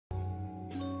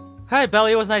Alright,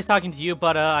 Belly, it was nice talking to you,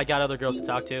 but I got other girls to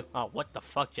talk to. Oh, what the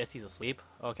fuck? Jesse's asleep?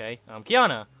 Okay.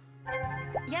 Kiana.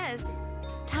 Yes.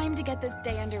 Time to get this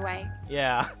day underway.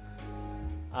 Yeah.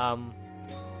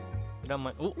 You don't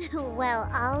mind. Ooh, Well,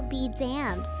 I'll be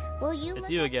damned. Will you it's look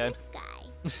you at again.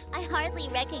 this guy? I hardly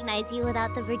recognize you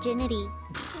without the virginity.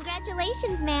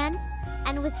 Congratulations, man.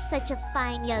 And with such a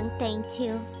fine young thing,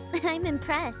 too. I'm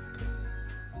impressed.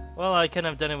 Well, I couldn't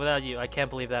have done it without you. I can't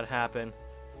believe that happened.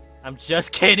 I'm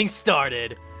just getting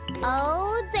started.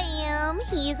 Oh, damn.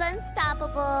 He's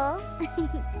unstoppable.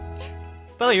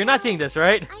 Belly, you're not seeing this,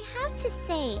 right? I have to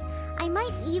say, I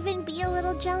might even be a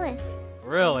little jealous.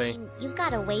 Really? I mean, you've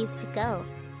got a ways to go,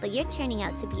 but you're turning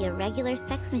out to be a regular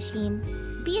sex machine.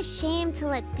 Be ashamed to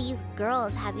let these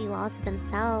girls have you all to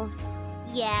themselves.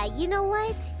 Yeah, you know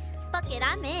what? Fuck it,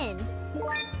 I'm in.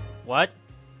 What?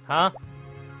 Huh?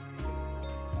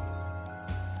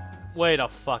 Wait a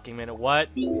fucking minute, what?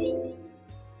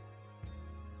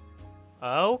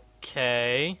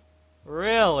 Okay.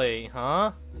 Really,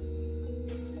 huh?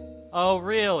 Oh,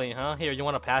 really, huh? Here, you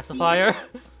want a pacifier?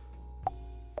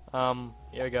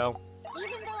 Here you go.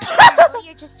 Even though I know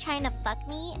you're just trying to fuck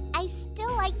me, I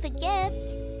still like the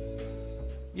gift.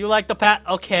 You like the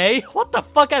okay. What the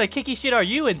fuck kind of kicky shit are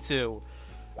you into?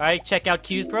 Alright, check out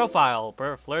Q's profile.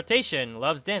 Flirtation,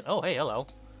 loves dance. Oh, hey, hello.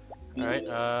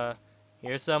 Alright,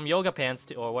 here's some yoga pants,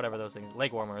 or whatever those things.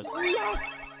 Leg warmers. Yes!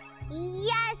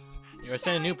 Yes! You're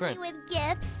sending a new print. With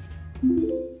gifts.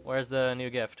 Where's the new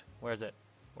gift? Where is it?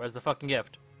 Where's the fucking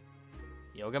gift?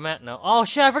 Yoga mat? No. Oh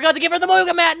shit, I forgot to give her the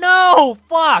yoga mat! No!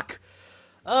 Fuck!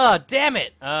 Damn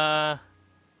it!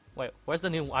 Wait, where's the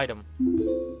new item?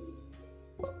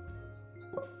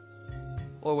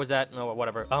 Or was that? No,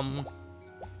 whatever.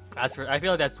 As for, I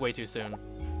feel like that's way too soon.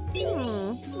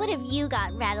 What have you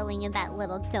got rattling in that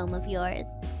little dome of yours?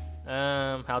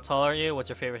 How tall are you? What's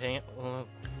your favorite hang?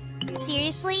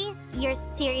 Seriously? You're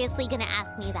seriously gonna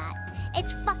ask me that?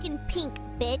 It's fucking pink,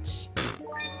 bitch.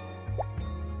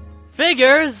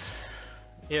 Figures!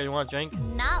 Here, you want a drink?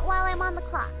 Not while I'm on the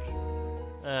clock.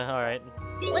 Alright.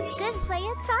 What's good,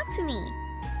 playa? Talk to me.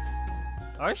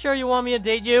 Are you sure you want me to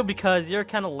date you? Because you're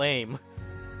kind of lame.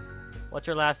 What's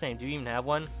your last name? Do you even have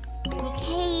one?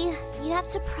 Okay, you have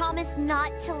to promise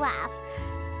not to laugh.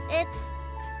 It's...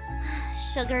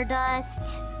 sugar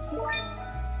dust.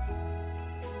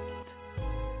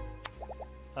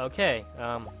 Okay,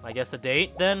 I guess a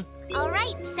date then?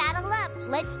 Alright, saddle up.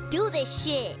 Let's do this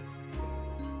shit.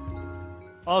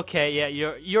 Okay, yeah,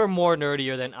 you're more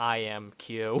nerdier than I am,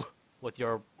 Q. With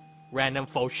your random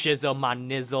faux shizzle my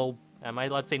nizzle. Am I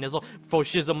allowed to say nizzle? Faux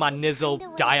shizzle my nizzle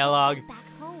dialogue.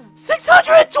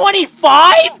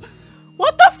 625?!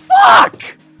 What the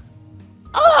fuck?!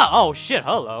 Oh shit,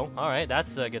 hello. Alright,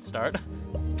 that's a good start.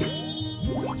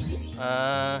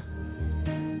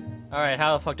 Alright,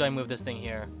 how the fuck do I move this thing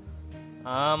here?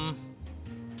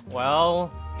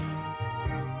 Well...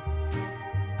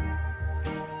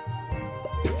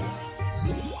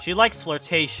 She likes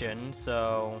flirtation,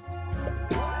 so...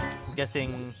 I'm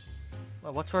guessing...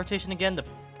 Well, what's flirtation again? The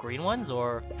green ones,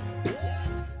 or...?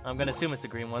 I'm gonna assume it's the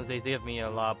green ones. They give me a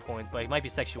lot of points, but it might be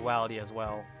sexuality as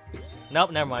well.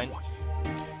 Nope, never mind.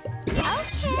 Okay.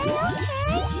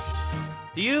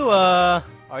 Do you, are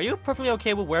you perfectly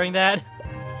okay with wearing that?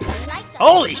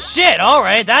 Holy shit!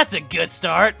 Alright, that's a good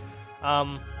start!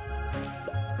 How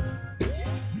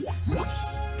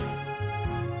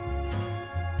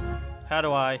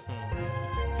do I...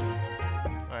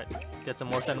 Alright, get some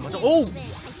more sentimental... Oh! I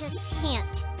just can't.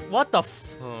 What the f...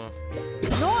 Noise!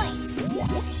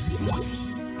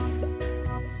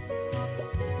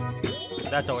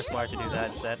 That's always smart to do that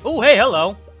instead. Oh, hey,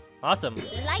 hello! Awesome.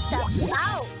 Like the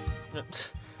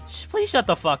mouse. Please shut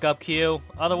the fuck up, Q.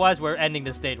 Otherwise, we're ending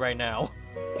this date right now.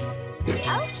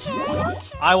 Okay.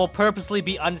 I will purposely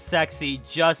be unsexy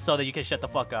just so that you can shut the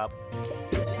fuck up.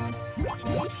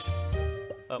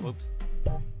 Oh, oops.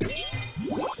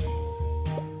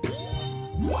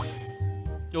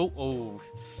 Oh,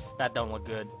 that don't look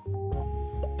good.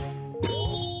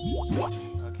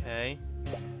 Okay.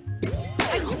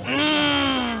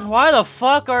 Why the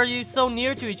fuck are you so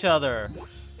near to each other?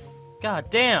 God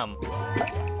damn.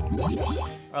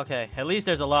 Okay, at least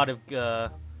there's a lot of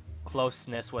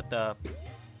closeness with the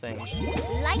thing.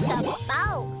 Like a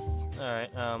mouse.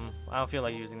 Alright, I don't feel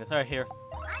like using this. Alright, here.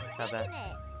 Have that. It.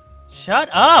 Shut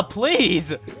up,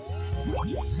 please!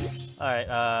 Alright,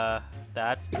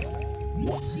 that.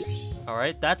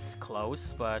 Alright, that's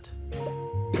close, but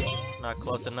not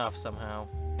close enough somehow.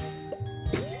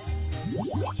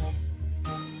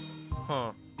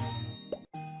 Huh.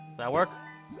 That work?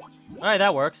 Alright,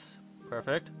 that works.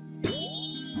 Perfect.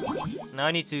 Now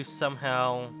I need to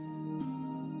somehow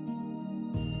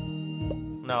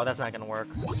No, that's not gonna work.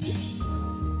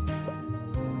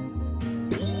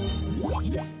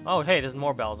 Oh, hey, there's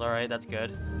more bells. Alright, that's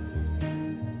good.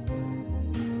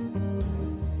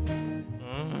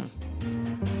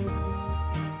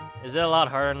 Is it a lot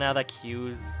harder now that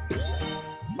Q's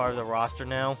part of the roster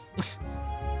now?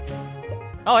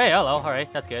 Oh, hey, hello.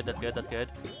 Alright, that's good, that's good, that's good.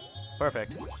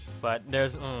 Perfect. But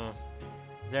there's...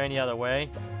 Is there any other way?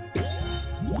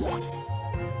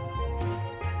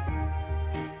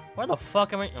 Where the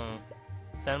fuck am I...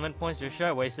 Sentiment points, you're sure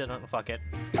I wasted... fuck it.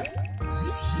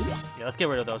 Yeah, let's get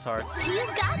rid of those hearts. You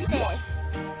got this.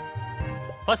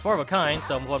 Plus 4 of a kind,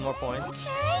 so 1 more point.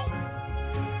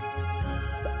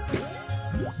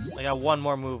 I got 1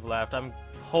 more move left. I'm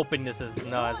hoping this is...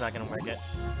 No, it's not gonna work it.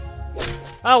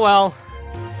 Oh well.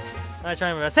 I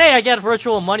try my best. Hey, I get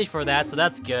virtual money for that, so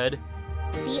that's good.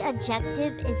 The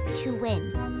objective is to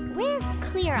win. We're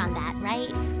clear on that,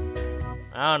 right?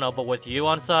 I don't know, but with you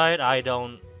on side, I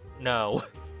don't know.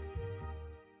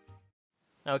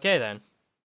 Okay, then.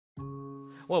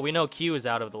 Well, we know Q is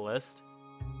out of the list.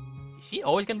 Is she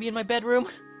always gonna be in my bedroom?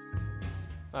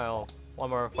 Oh, one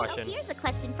more question. Well, here's a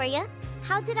question for you.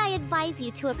 How did I advise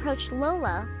you to approach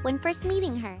Lola when first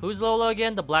meeting her? Who's Lola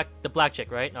again? The black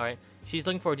chick, right? Alright. She's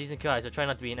looking for a decent guy, so try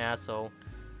not to be an asshole.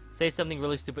 Say something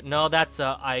really stupid. No, that's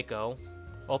Aiko.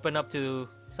 Open up to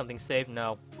something safe.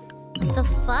 No. The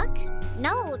fuck?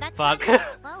 No, that's fuck. not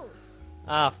close.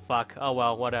 Ah, fuck. Oh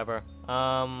well, whatever.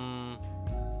 Well,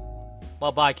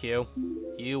 bye, Q.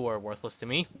 You were worthless to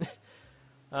me.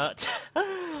 Our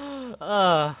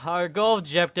goal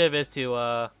objective is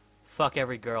to fuck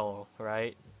every girl,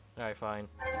 right? Alright, fine.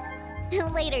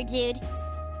 Later, dude.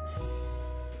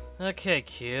 Okay,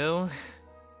 Q.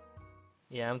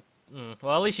 Yeah,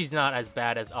 well, at least she's not as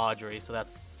bad as Audrey, so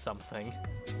that's something.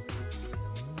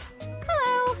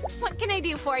 Hello. What can I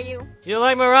do for you? You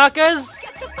like maracas?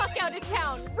 Get the fuck out of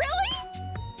town. Really?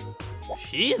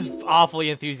 She's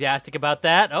awfully enthusiastic about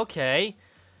that. Okay.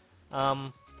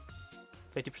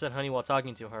 50% honey while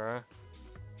talking to her.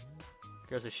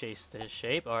 Girls a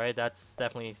shape. Alright, that's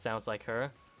definitely sounds like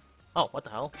her. Oh, what the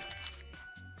hell?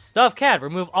 Stuffed cat.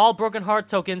 Remove all broken heart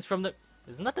tokens from the...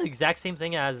 Isn't that the exact same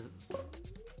thing as...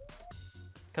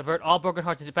 Convert all broken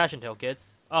hearts into passion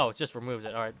tokens. Oh, it just removes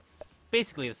it. Alright, it's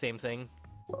basically the same thing.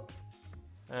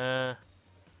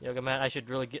 Yoga mat. I should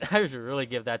really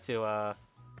give that to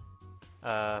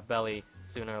Belly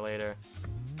sooner or later.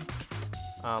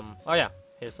 Oh yeah.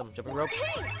 Here's some jumping rope.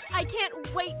 Thanks. I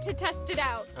can't wait to test it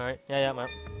out. Alright, yeah, man.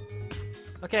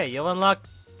 Okay, you'll unlock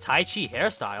Tai Chi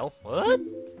hairstyle. What?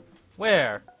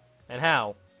 Where? And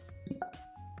how?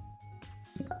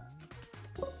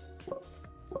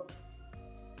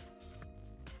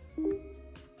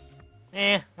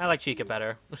 I like Chica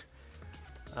better.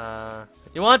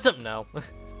 You want some? No.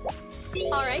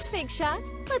 Alright, Big Shot.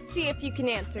 Let's see if you can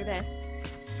answer this.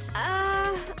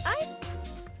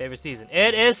 Favorite season?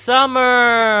 It is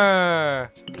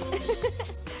summer!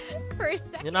 For a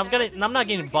second, You know, I'm not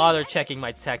getting bothered checking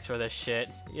my text for this shit.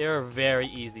 You're very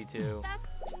easy to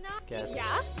That's not... guess.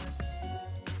 Yeah?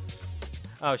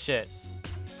 Oh shit.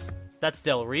 That's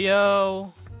Del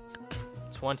Rio.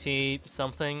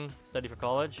 20-something. Study for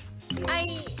college. I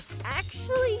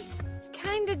actually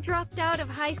kinda dropped out of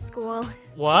high school.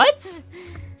 What?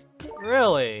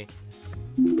 Really?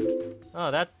 Oh,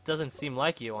 that doesn't seem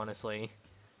like you, honestly.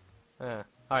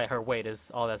 Alright, her weight is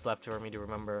all that's left for me to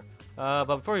remember. But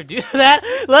before we do that,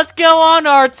 let's go on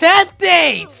our 10th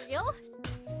date! For real?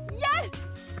 Yes!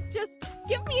 Just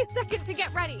give me a second to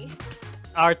get ready.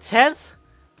 Our 10th,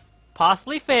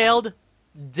 possibly failed,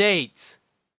 date.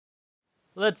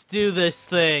 Let's do this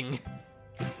thing.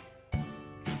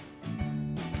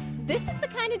 This is the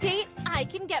kind of date I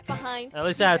can get behind. At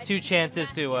least I have 2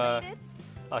 chances to,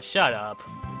 Oh, shut up.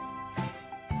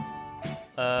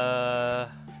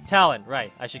 Talent,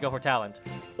 right. I should go for talent.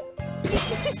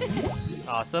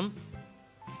 Awesome.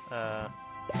 Right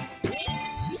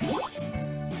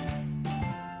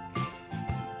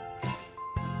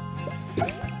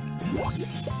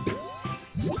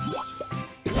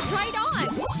on!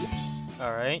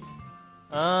 Alright.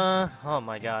 Oh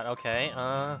my god, okay.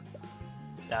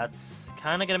 That's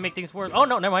kinda gonna make things worse. Oh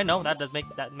no, never mind, no, that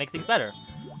makes things better.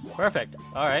 Perfect.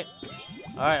 Alright.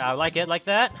 Alright, I like it like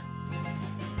that.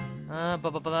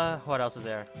 What else is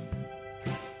there?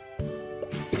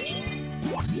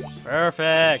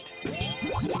 Perfect.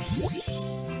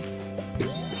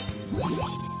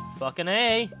 Fucking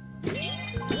A.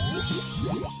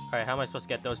 Alright, how am I supposed to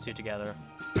get those two together?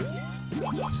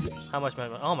 How much?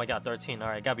 Oh my god, 13.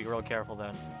 Alright, gotta be real careful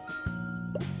then.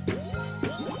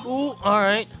 Ooh,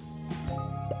 alright.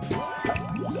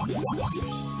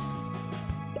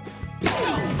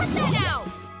 that out!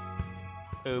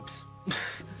 Oops.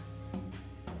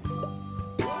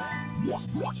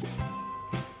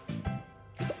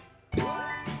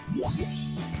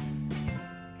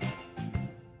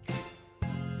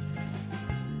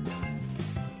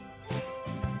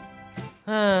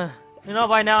 You know,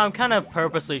 by now I'm kind of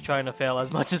purposely trying to fail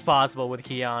as much as possible with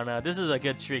Kiana. This is a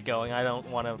good streak going. I don't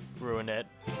want to ruin it.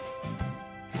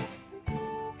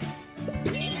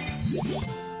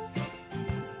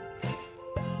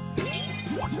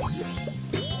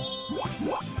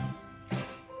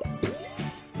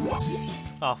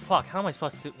 Oh fuck, how am I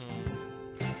supposed to...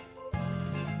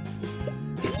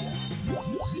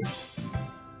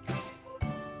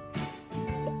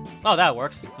 Oh, that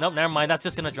works. Nope, never mind, that's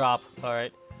just gonna drop.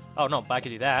 Alright. Oh no, but I could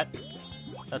do that.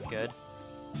 That's good.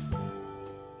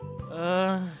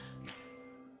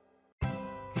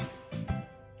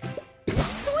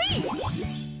 Sweet!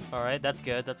 Alright, that's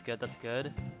good, that's good, that's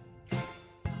good.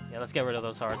 Yeah, let's get rid of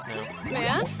those hearts now.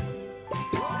 Man?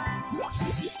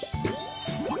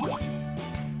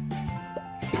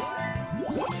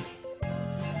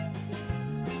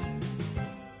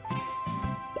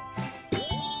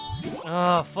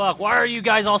 Oh, fuck. Why are you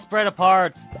guys all spread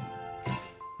apart?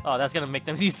 Oh, that's gonna make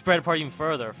them spread apart even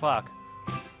further. Fuck.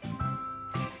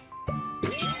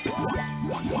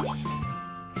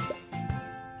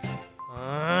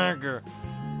 Grr.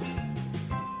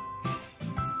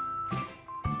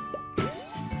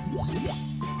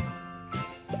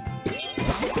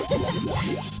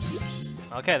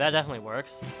 Okay, that definitely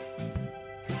works.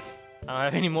 I don't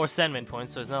have any more sentiment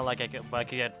points, so it's not like I could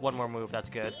get one more move.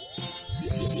 That's good.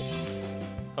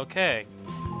 Okay.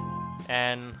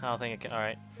 And I don't think it can.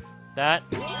 Alright. That.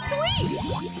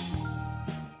 Sweet!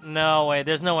 No way.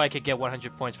 There's no way I could get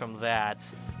 100 points from that.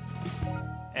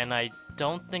 And I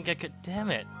don't think I could.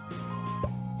 Damn it.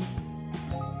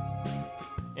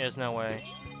 There's no way.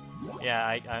 Yeah,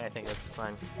 I think that's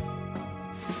fine.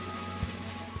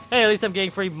 Hey, at least I'm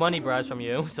getting free money bribes from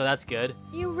you, so that's good.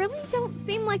 You really don't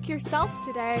seem like yourself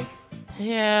today.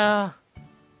 Yeah.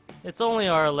 It's only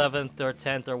our 11th or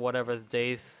 10th or whatever the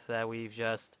days that we've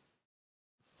just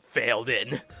failed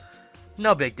in.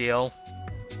 No big deal.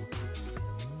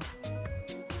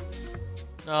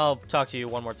 I'll talk to you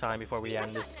one more time before we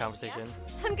end this conversation.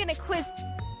 I'm gonna quiz.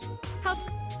 How to...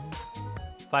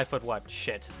 5 foot what?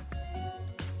 Shit.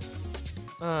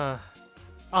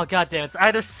 Oh god damn, it's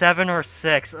either 7 or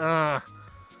 6. I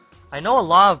know a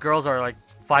lot of girls are like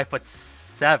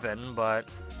 5'7", but...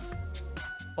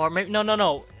 Or maybe,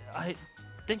 no. I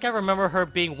think I remember her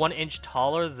being 1 inch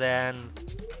taller than...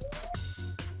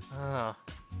 I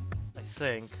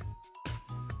think.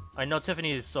 I know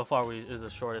Tiffany is so far is the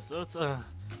shortest, so it's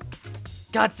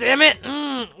God damn it!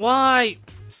 Why?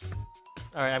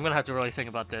 Alright, I'm gonna have to really think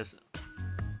about this.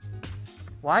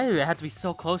 Why do they have to be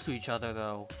so close to each other,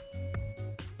 though?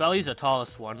 Belly's the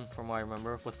tallest one, from what I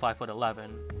remember, with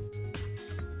 5'11".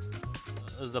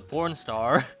 The porn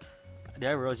star. Did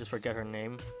I really just forget her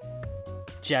name?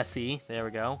 Jessie, there we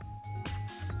go.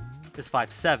 Is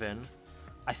 5'7".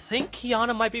 I think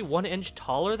Kiana might be 1 inch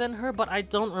taller than her, but I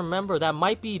don't remember. That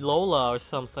might be Lola or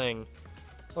something.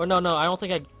 Or no, I don't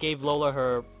think I gave Lola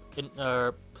her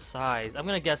size. I'm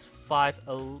gonna guess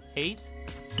 5'8".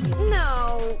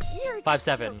 No, you're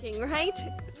 5'7". joking, right?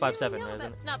 It's 5'7", No, isn't it?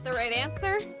 that's not the right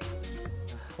answer.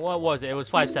 What was it? It was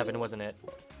 5'7", wasn't it?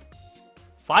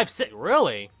 5'6",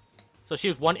 really? So she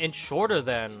was 1 inch shorter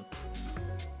than...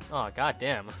 Oh,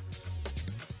 goddamn.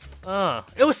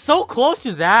 It was so close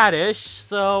to that-ish,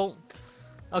 so...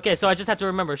 Okay, so I just have to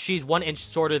remember she's 1 inch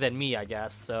shorter than me, I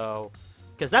guess, so...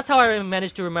 Because that's how I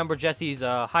managed to remember Jessie's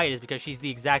height, is because she's the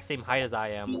exact same height as I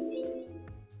am.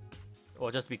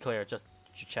 Well, just to be clear, just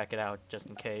to check it out, just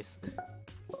in case.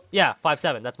 Yeah,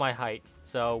 5'7", that's my height.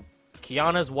 So,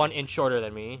 Kiana's 1 inch shorter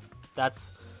than me.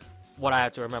 That's what I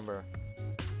have to remember.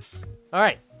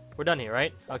 Alright, we're done here,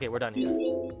 right? Okay, we're done here.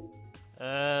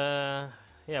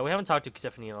 Yeah, we haven't talked to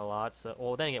Tiffany in a lot, so...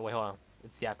 Well, then again, wait, hold on.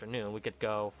 It's the afternoon. We could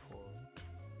go for...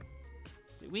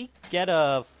 Did we get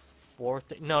a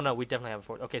fourth? No, we definitely have a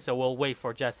fourth. Okay, so we'll wait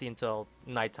for Jessie until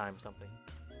nighttime or something.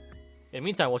 In the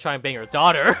meantime, we'll try and bang her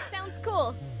daughter. Sounds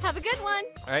cool. Have a good one.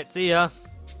 Alright, see ya.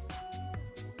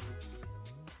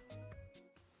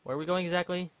 Where are we going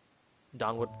exactly?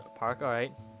 Donwood Park,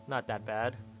 alright. Not that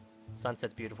bad.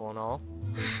 Sunset's beautiful and all.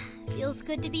 Feels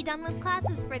good to be done with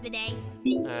classes for the day.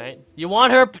 Alright. You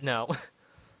want her? No.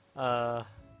 Oh,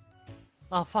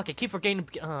 fuck, I keep forgetting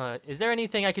to... is there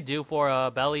anything I could do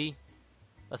for, Belly?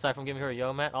 Aside from giving her a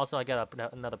Yo Mat? Also, I got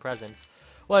another present.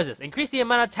 What is this? Increase the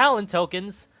amount of talent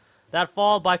tokens that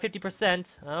fall by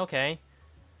 50%. Okay.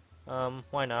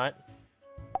 Why not?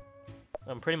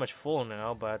 I'm pretty much full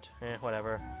now, but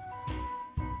whatever.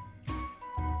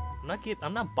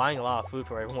 I'm not buying a lot of food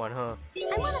for everyone, huh?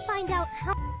 I want to find out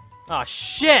how... Ah,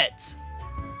 shit!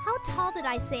 How tall did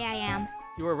I say I am?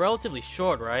 You were relatively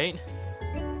short, right?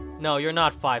 No, you're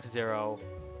not 5'0".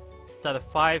 It's either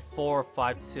 5'4" or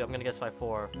 5'2". I'm gonna guess 5'4".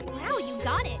 Wow, you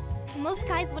got it. Most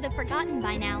guys would have forgotten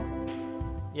by now.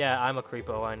 Yeah, I'm a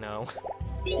creepo, I know.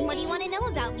 What do you want to know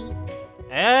about me?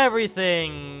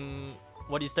 Everything!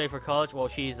 What do you study for college? Well,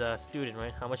 she's a student,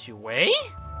 right? How much you weigh?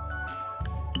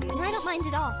 I don't mind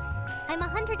at all. I'm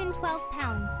 112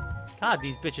 pounds. God,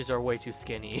 these bitches are way too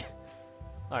skinny.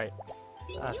 Alright,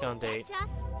 ask on date. Betcha.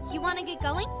 You want to get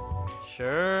going?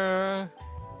 Sure.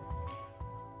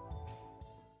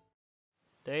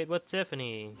 Date with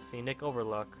Tiffany. Scenic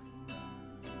Overlook.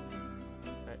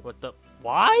 Alright, what the...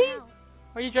 Why? Wow.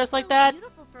 Are you dressed like So that?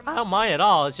 beautiful for I don't mind at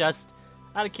all. It's just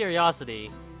out of curiosity.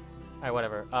 Alright,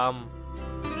 whatever.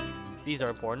 These are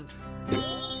important.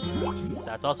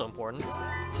 That's also important.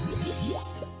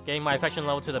 Getting my affection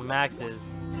level to the max is...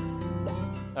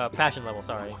 passion level,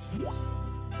 sorry.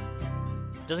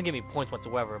 Doesn't give me points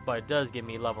whatsoever, but it does give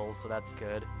me levels, so that's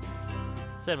good.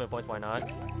 Sentiment points, why not?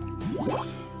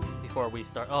 Before we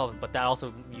start... Oh, but that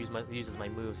also uses my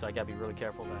move, so I gotta be really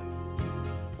careful of that.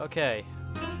 Okay.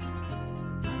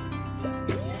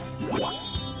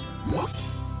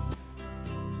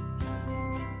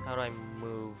 How do I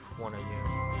move one of you?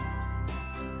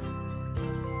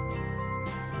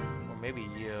 Or maybe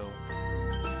you.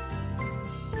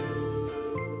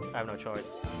 I have no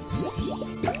choice.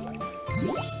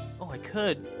 Oh, I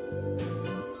could.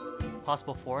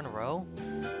 Possible 4 in a row?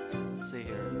 Let's see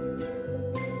here.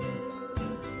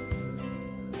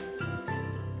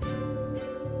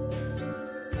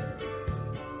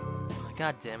 Oh,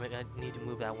 God damn it, I need to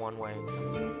move that one way.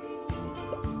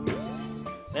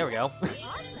 There we go.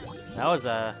 That was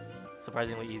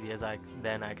surprisingly easy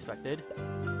than I expected.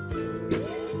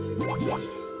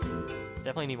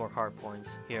 Definitely need more card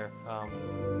points here. No,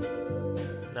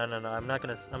 I'm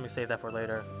gonna save that for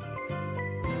later.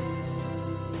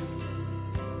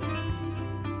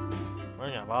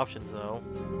 Running out of options though.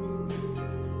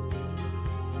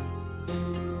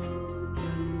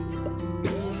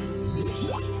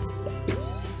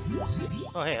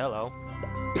 Oh hey, hello.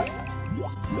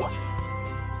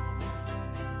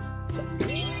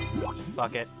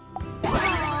 Fuck it.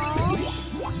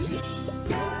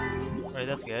 Alright,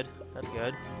 that's good. That's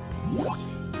good.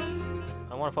 I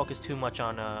don't want to focus too much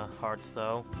on hearts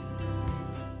though.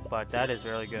 But that is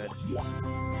really good.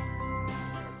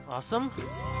 Awesome.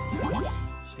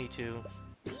 Just need to...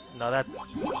 No, that's...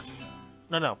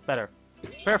 No, better.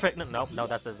 Perfect. No,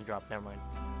 that doesn't drop. Never mind.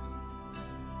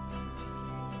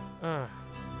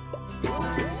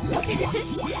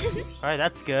 Alright,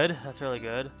 that's good. That's really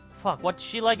good. Fuck, what's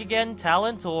she like again?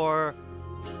 Talent or...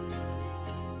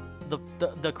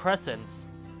 The crescents?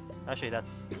 Actually,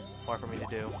 that's hard for me to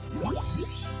do.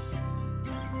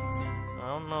 I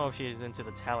don't know if she's into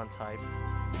the talent type.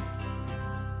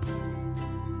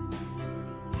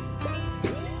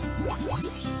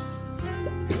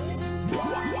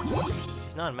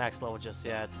 She's not max level just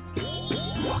yet.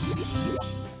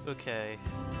 Okay.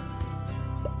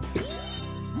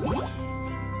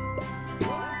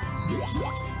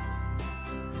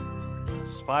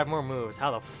 Just 5 more moves.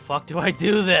 How the fuck do I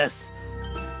do this?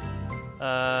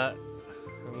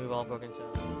 Remove all broken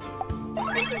channels.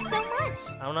 Thank you so much.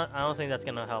 I don't think that's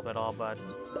gonna help at all, but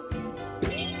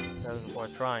that's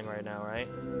worth trying right now, right?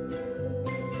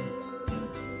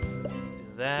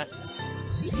 Do that.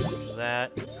 Do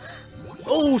that.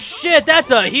 Oh shit! That's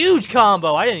a huge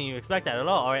combo. I didn't even expect that at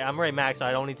all. All right, I'm already maxed, so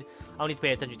I don't need to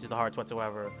pay attention to the hearts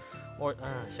whatsoever. Or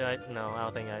should I? No, I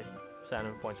don't think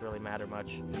sentiment points really matter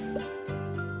much.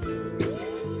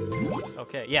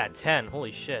 Okay, yeah, 10.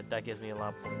 Holy shit, that gives me a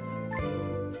lot of points.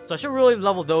 So I should really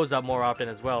level those up more often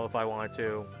as well if I wanted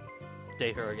to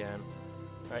date her again.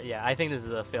 Alright, yeah, I think this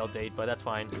is a failed date, but that's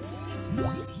fine.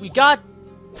 We got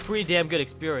pretty damn good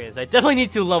experience. I definitely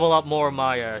need to level up more of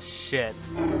my shit.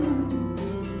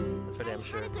 That's for damn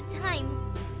sure. I had a good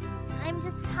time. I'm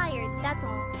just tired, that's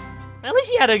all. At least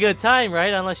she had a good time,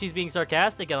 right? Unless she's being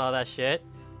sarcastic and all that shit.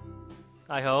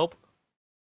 I hope.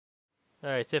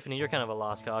 Alright, Tiffany, you're kind of a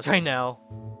lost cause right now.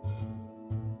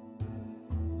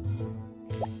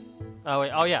 Oh,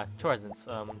 wait. Oh, yeah. Presents.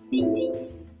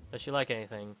 Does she like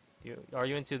anything? Are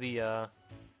you into the,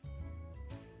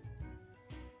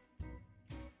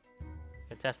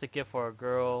 fantastic gift for a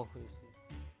girl who's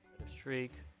a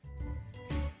streak?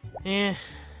 Eh.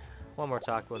 One more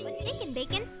talk wouldn't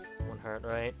hurt,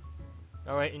 right?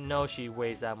 Alright, no, she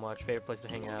weighs that much. Favorite place to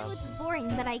hang out. It's boring,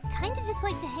 but I kinda just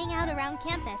like to hang out around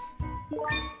campus.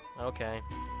 Okay.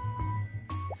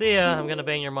 See ya, I'm gonna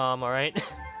bang your mom, alright?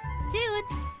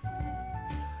 Dudes!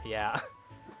 Yeah.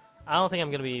 I don't think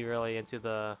I'm gonna be really into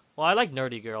the... Well, I like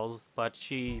nerdy girls, but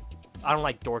I don't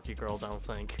like dorky girls, I don't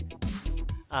think.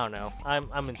 I don't know.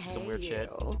 I'm into some weird shit.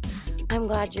 I'm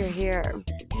glad you're here.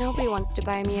 Nobody wants to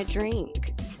buy me a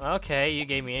drink. Okay, you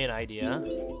gave me an idea.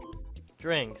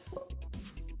 Drinks.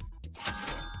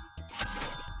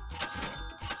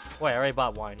 Wait, I already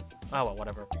bought wine. Oh, well,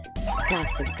 whatever.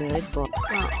 That's a good boy.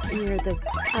 Oh, you're the...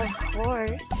 Of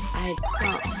course.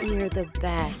 You're the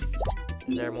best.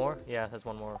 Is there more? Yeah, there's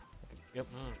one more. Yep.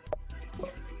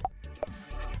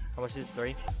 How much is it?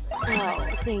 3? Oh,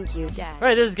 thank you, Dad.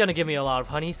 Alright, this is gonna give me a lot of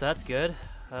honey, so that's good.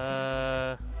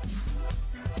 Does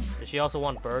she also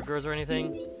want burgers or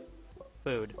anything?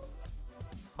 Food.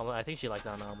 I think she likes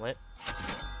an omelet.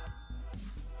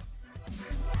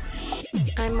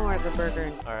 I'm more of a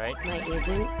burger. Alright. My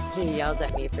agent, he yells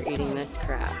at me for eating this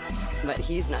crap, but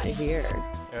he's not here.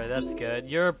 Alright, that's good.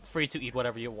 You're free to eat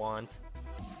whatever you want.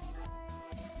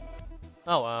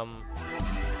 Oh,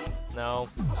 no.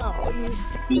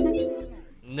 Oh, you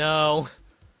No.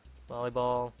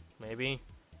 Volleyball, maybe?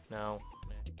 No.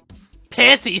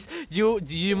 Panties! Do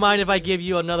you mind if I give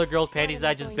you another girl's panties that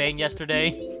I just banged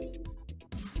yesterday?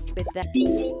 with that.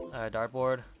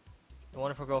 Dartboard. A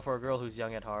wonderful girl for a girl who's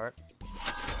young at heart.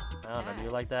 I don't know, do you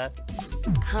like that?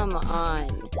 Come on.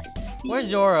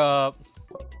 Where's your,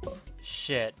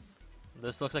 shit.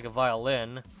 This looks like a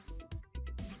violin.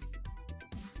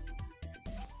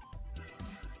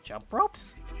 Jump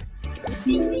ropes?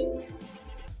 Nurse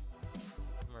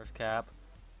cap.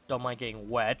 Don't mind getting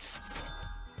wet.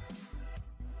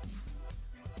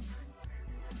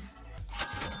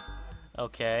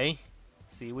 Okay.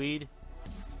 Seaweed.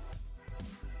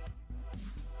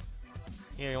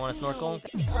 Here, you want to snorkel?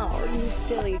 Oh, you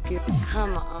silly goose.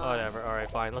 Come on. Whatever.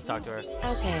 Alright, fine. Let's talk to her.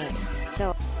 Okay,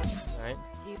 so... Alright.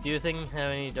 Do you think you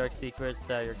have any dark secrets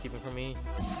that you're keeping from me?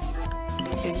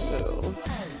 Ooh,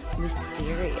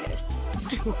 mysterious.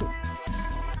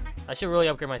 I should really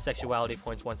upgrade my sexuality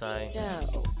points once I...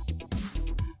 So...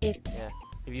 If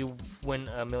you win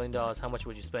 $1 million, how much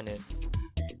would you spend it?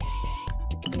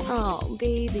 Oh,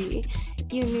 baby.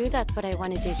 You knew that's what I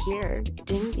wanted to hear,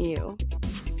 didn't you?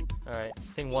 Alright, I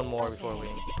think one more before we...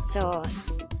 So...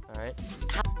 Alright.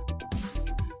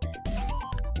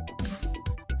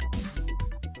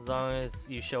 As long as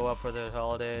you show up for the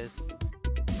holidays.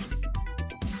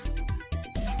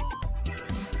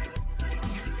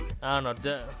 I don't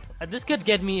know. This could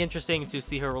get me interesting to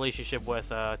see her relationship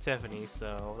with Tiffany,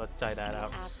 so let's try that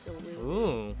out. Absolutely.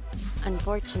 Ooh.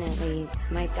 Unfortunately,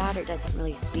 my daughter doesn't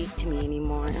really speak to me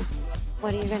anymore.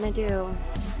 What are you gonna do?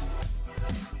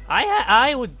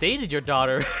 I would dated your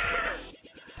daughter.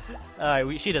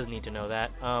 She doesn't need to know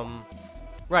that.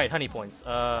 Right, honey points.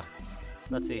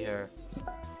 Let's see here.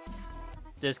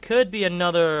 This could be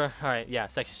another. All right, yeah.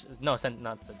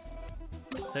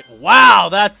 Wow,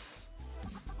 that's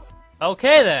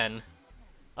okay then.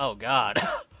 Oh God.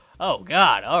 Oh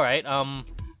God. All right. All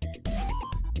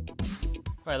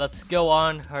right, let's go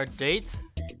on our date.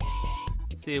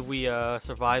 See if we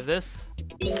survive this.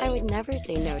 I would never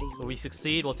say no to you. If we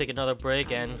succeed, we'll take another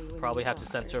break and probably have to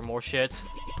censor more shit.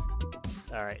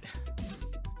 Alright.